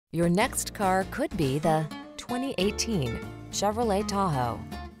Your next car could be the 2018 Chevrolet Tahoe.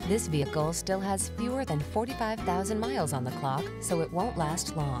 This vehicle still has fewer than 45,000 miles on the clock, so it won't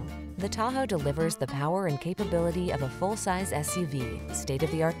last long. The Tahoe delivers the power and capability of a full-size SUV,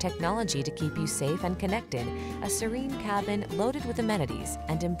 state-of-the-art technology to keep you safe and connected, a serene cabin loaded with amenities,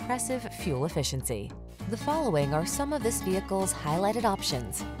 and impressive fuel efficiency. The following are some of this vehicle's highlighted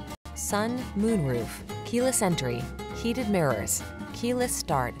options: sun, moonroof, keyless entry, heated mirrors, keyless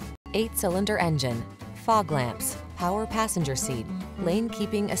start, 8-cylinder engine, fog lamps, power passenger seat, lane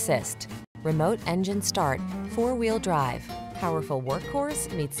keeping assist, remote engine start, 4-wheel drive. Powerful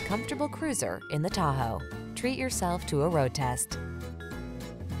workhorse meets comfortable cruiser in the Tahoe. Treat yourself to a road test.